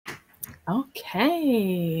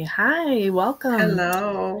Okay. Hi, welcome.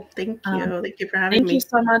 Hello. Thank Um, you. Thank you for having Thank you me.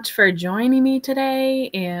 so much for joining me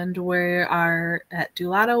today. And we are at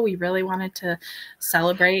Doula. We really wanted to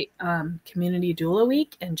celebrate Community Doula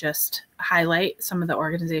Week and just highlight some of the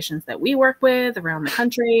organizations that we work with around the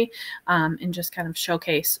country, and just kind of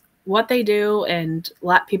showcase what they do and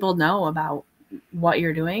let people know about what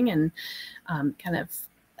you're doing and kind of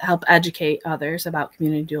help educate others about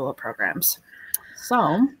community doula programs.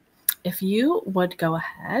 So, if you would go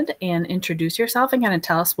ahead and introduce yourself and kind of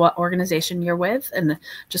tell us what organization you're with and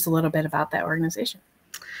just a little bit about that organization.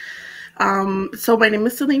 So my name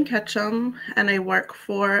is Selene Ketchum, and I work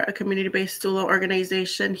for a community-based doula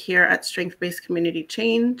organization here at Strength-Based Community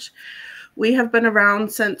Change. We have been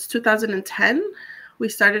around since 2010. We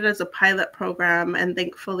started as a pilot program, and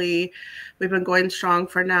thankfully, we've been going strong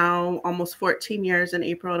for now almost 14 years. In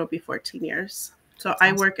April, it'll be 14 years. So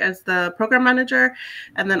I work as the program manager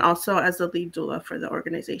and then also as the lead doula for the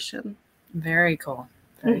organization. Very cool.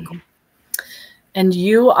 Very cool. And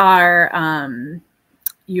you are,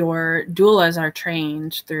 your doulas are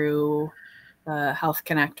trained through the Health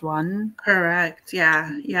Connect one. Correct.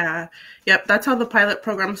 Yeah. Yep. That's how the pilot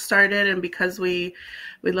program started. And because we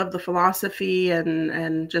love the philosophy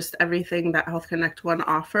and just everything that Health Connect One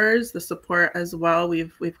offers, the support as well,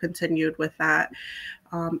 we've continued with that.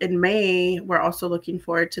 In May, we're also looking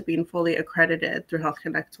forward to being fully accredited through Health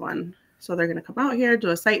Connect One. So they're going to come out here, do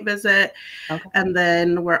a site visit. Okay. And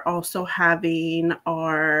then we're also having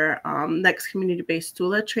our next community-based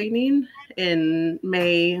doula training in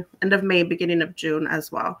May, end of May, beginning of June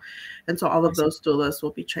as well. And so all of those doulas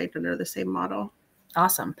will be trained under the same model.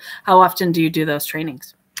 Awesome. How often do you do those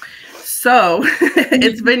trainings? So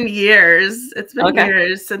it's been years. It's been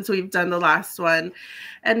years since we've done the last one.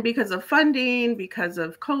 And because of funding, because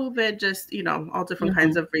of COVID, just, all different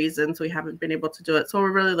kinds of reasons, we haven't been able to do it. So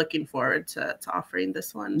we're really looking forward to offering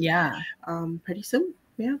this one. Yeah. Pretty soon.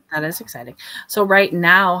 Yeah. That is exciting. So right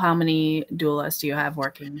now, how many doulas do you have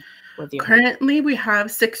working with you? Currently, we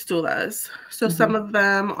have 6 doulas. So some of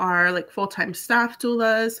them are like full-time staff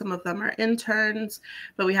doulas. Some of them are interns,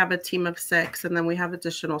 but we have a team of 6. And then we have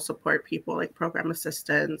additional support people like program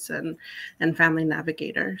assistants and family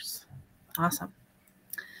navigators. Awesome.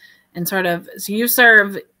 And so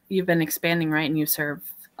you've been expanding, right? And you serve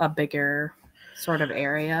a bigger sort of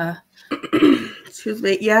area. Excuse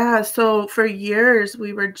me. Yeah. So for years,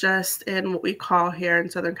 we were just in what we call here in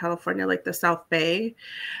Southern California, like the South Bay.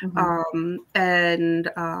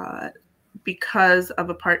 Because of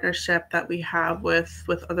a partnership that we have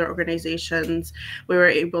with other organizations, we were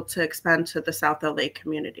able to expand to the South LA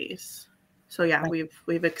communities. So yeah,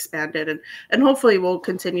 we've expanded and hopefully we'll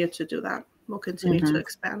continue to do that. We'll continue to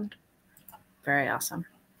expand. Very awesome.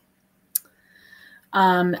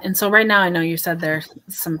 And so right now, I know you said there's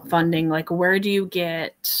some funding. Like, where do you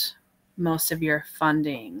get most of your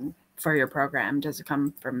funding for your program? Does it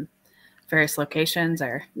come from various locations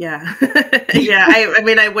or? Yeah. Yeah. I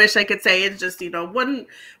mean, I wish I could say it's just, one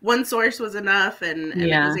source was enough and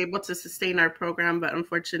it was able to sustain our program, but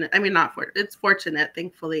it's fortunate,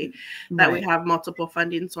 thankfully, that we have multiple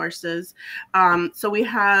funding sources. So we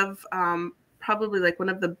have, probably like one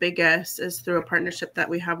of the biggest is through a partnership that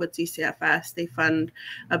we have with DCFS. They fund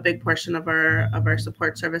a big portion of our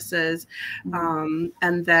support services.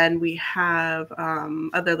 And then we have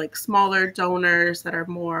other like smaller donors that are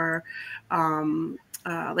more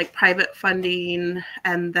like private funding.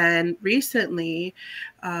 And then recently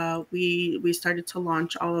we started to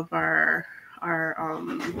launch all of our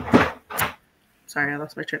sorry, I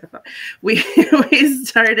lost my train of thought. We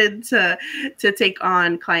started to take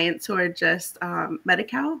on clients who are just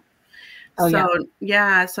Medi-Cal.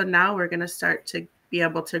 So now we're going to start to be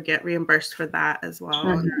able to get reimbursed for that as well.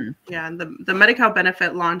 And the Medi-Cal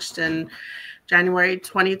benefit launched in January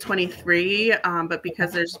 2023, but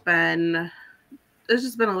because there's just been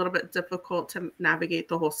a little bit difficult to navigate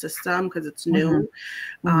the whole system because it's new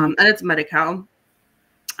and it's Medi-Cal.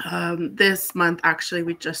 This month, actually,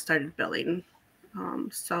 we just started billing.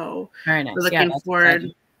 So very nice. We're looking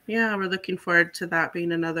forward. Yeah, we're looking forward to that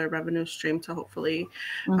being another revenue stream to hopefully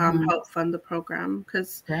help fund the program.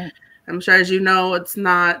 Because I'm sure, as you know, it's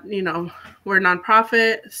not, we're a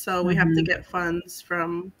nonprofit, so we have to get funds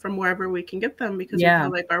from wherever we can get them because we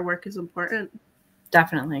feel like our work is important.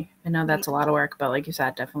 Definitely. I know that's a lot of work, but like you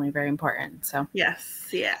said, definitely very important. So yes,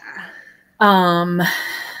 yeah. Okay.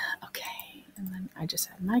 And then I just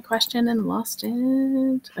had my question and lost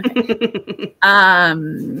it. Okay.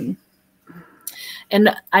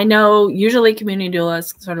 And I know usually community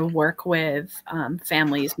doulas sort of work with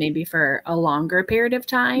families maybe for a longer period of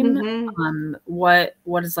time. What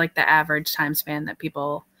is like the average time span that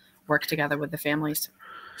people work together with the families?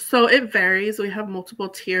 So it varies. We have multiple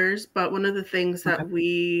tiers, but one of the things that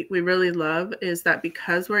we really love is that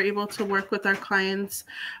because we're able to work with our clients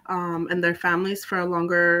and their families for a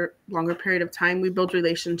longer period of time, we build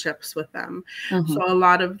relationships with them. So a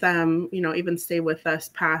lot of them, even stay with us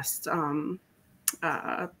past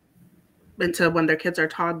into when their kids are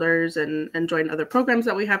toddlers and join other programs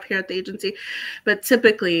that we have here at the agency. But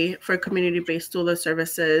typically for community-based doula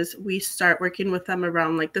services, we start working with them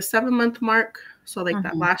around like the 7-month mark. So like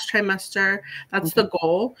that last trimester, that's the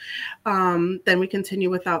goal. Then we continue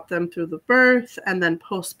without them through the birth, and then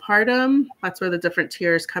postpartum, that's where the different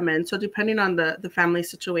tiers come in. So depending on the family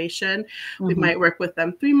situation, we might work with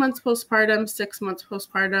them 3 months postpartum, 6 months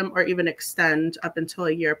postpartum, or even extend up until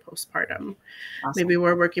a year postpartum. Maybe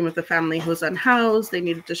we're working with a family who's unhoused, they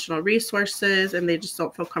need additional resources, and they just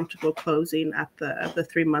don't feel comfortable closing at the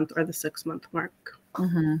 3-month or the 6-month mark.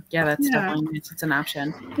 Yeah, that's definitely nice. It's an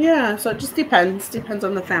option. Yeah, so it just depends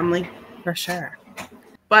on the family. For sure.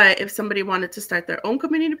 But if somebody wanted to start their own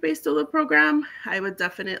community-based doula program, I would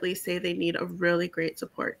definitely say they need a really great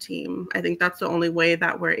support team. I think that's the only way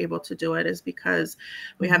that we're able to do it, is because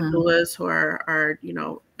we have doulas who are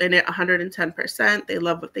in it 110%. They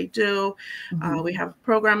love what they do. We have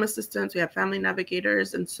program assistants, we have family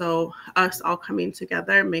navigators. And so us all coming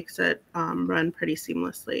together makes it run pretty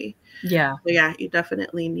seamlessly. Yeah. So yeah, you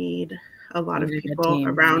definitely need a lot of people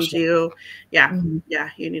around you. Yeah.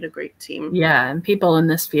 You need a great team. Yeah. And people in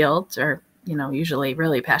this field are, usually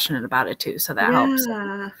really passionate about it too. So that helps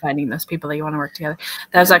finding those people that you want to work together.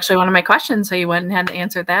 That was actually one of my questions. So you went and had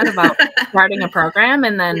answered that about starting a program.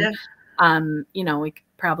 And then, we could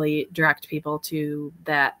probably direct people to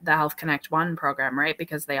the Health Connect One program, right?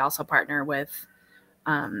 Because they also partner with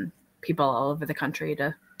people all over the country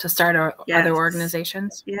to start other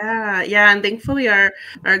organizations. Yeah. And thankfully our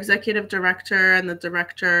executive director and the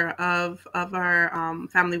director of our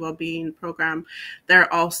family wellbeing program,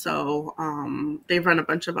 they're also, they've run a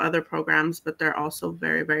bunch of other programs, but they're also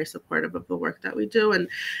very, very supportive of the work that we do.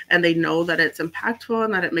 And they know that it's impactful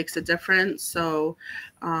and that it makes a difference. So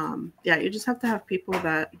you just have to have people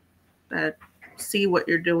that see what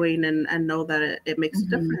you're doing and know that it makes a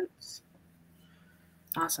difference.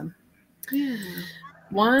 Awesome. Yeah.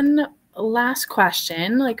 One last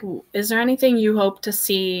question, is there anything you hope to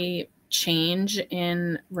see change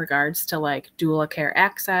in regards to doula care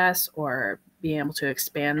access or being able to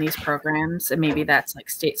expand these programs? And maybe that's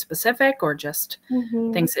state specific or just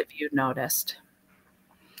things that you've noticed.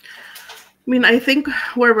 I mean, I think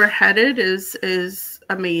where we're headed is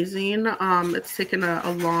amazing. It's taken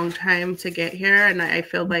a long time to get here, and I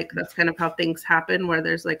feel like that's kind of how things happen, where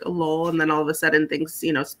there's a lull, and then all of a sudden things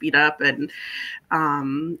speed up and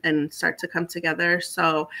start to come together.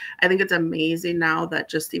 So I think it's amazing now that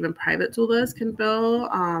just even private doulas can bill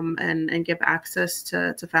and give access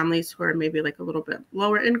to families who are maybe a little bit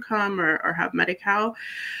lower income or have Medi-Cal,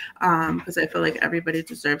 because I feel like everybody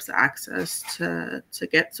deserves the access to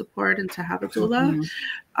get support and to have a doula.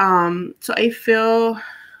 So I feel,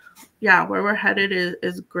 where we're headed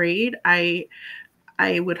is great. I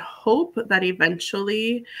would hope that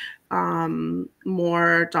eventually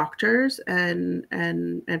more doctors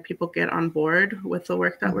and people get on board with the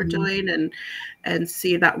work that we're doing and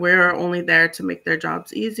see that we're only there to make their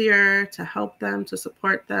jobs easier, to help them, to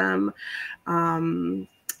support them,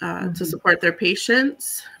 to support their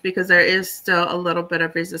patients, because there is still a little bit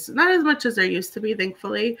of resistance, not as much as there used to be,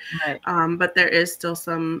 thankfully, but there is still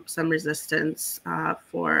some resistance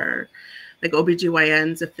for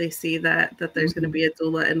OBGYNs if they see that there's going to be a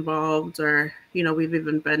doula involved, or we've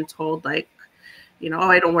even been told I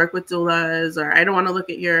don't work with doulas, or I don't want to look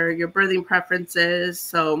at your birthing preferences.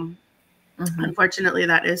 So unfortunately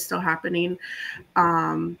that is still happening.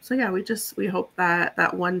 So yeah, we hope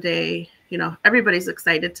that one day everybody's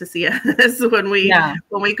excited to see us when we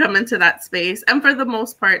come into that space. And for the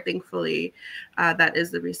most part, thankfully, that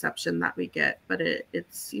is the reception that we get. But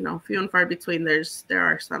it's few and far between. There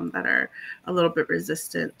are some that are a little bit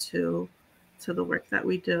resistant to the work that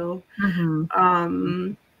we do.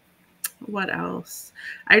 What else?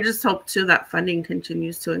 I just hope too that funding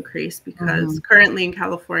continues to increase, because currently in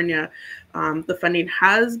California, the funding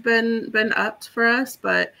has been upped for us,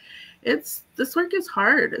 but this work is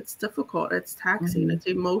hard. It's difficult. It's taxing. It's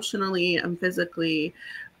emotionally and physically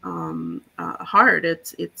hard.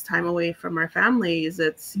 It's time away from our families.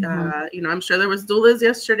 It's I'm sure there was doulas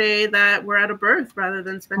yesterday that were at a birth rather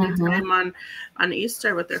than spending time on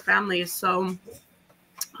Easter with their families. So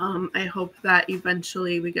I hope that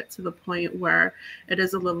eventually we get to the point where it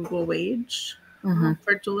is a livable wage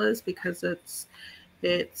for doulas, because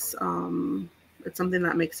it's It's something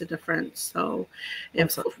that makes a difference. So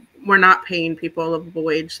if we're not paying people a livable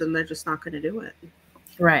wage, then they're just not going to do it.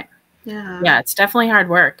 Right. Yeah. Yeah. It's definitely hard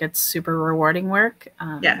work. It's super rewarding work.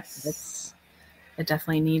 Yes. It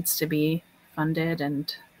definitely needs to be funded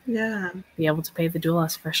and be able to pay the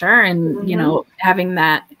doulas for sure. And, you know, having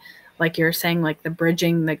that, like you're saying, like the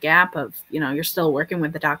bridging the gap of, you know, you're still working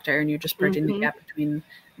with the doctor and you're just bridging the gap between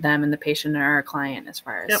them and the patient or our client as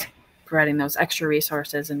far as providing those extra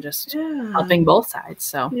resources and just helping both sides.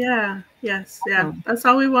 So yes, that's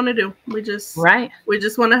all we want to do. We just want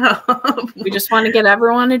to help. We just want to get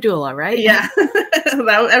everyone a doula, right? Yeah.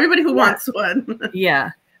 Everybody who wants one.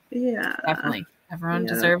 Yeah. Yeah. Definitely. Everyone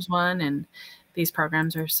deserves one, and these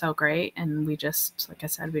programs are so great. And we just, like I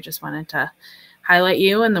said, we just wanted to highlight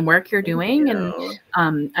you and the work you're doing. And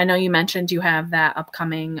I know you mentioned you have that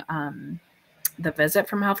upcoming the visit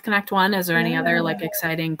from Health Connect 1. Is there any other like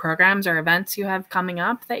exciting programs or events you have coming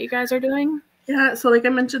up that you guys are doing? Yeah, so like I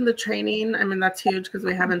mentioned, the training, I mean, that's huge because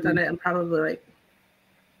we haven't done it in probably like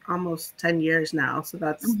almost 10 years now. So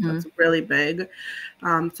that's really big.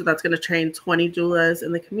 So that's going to train 20 doulas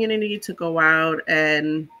in the community to go out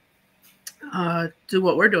and do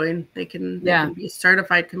what we're doing. They can be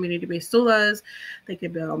certified community-based doulas. They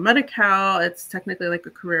can be on Medi-Cal. It's technically like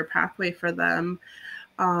a career pathway for them.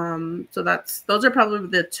 So those are probably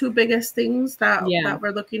the two biggest things that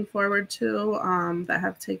we're looking forward to, that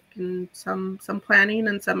have taken some planning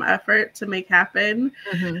and some effort to make happen.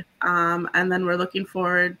 And then we're looking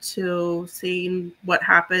forward to seeing what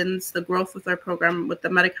happens, the growth with our program with the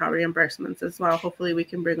Medi-Cal reimbursements as well. Hopefully we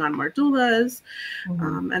can bring on more doulas,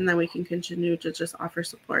 and then we can continue to just offer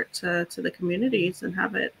support to the communities and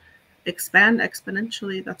have it expand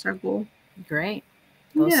exponentially. That's our goal. Great.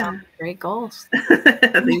 Those sound great goals.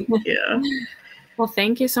 Thank you. Well,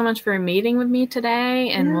 thank you so much for meeting with me today,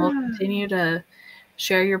 and we'll continue to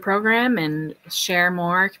share your program and share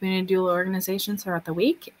more community doula organizations throughout the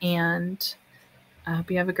week. And I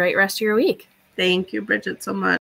hope you have a great rest of your week. Thank you, Bridget, so much.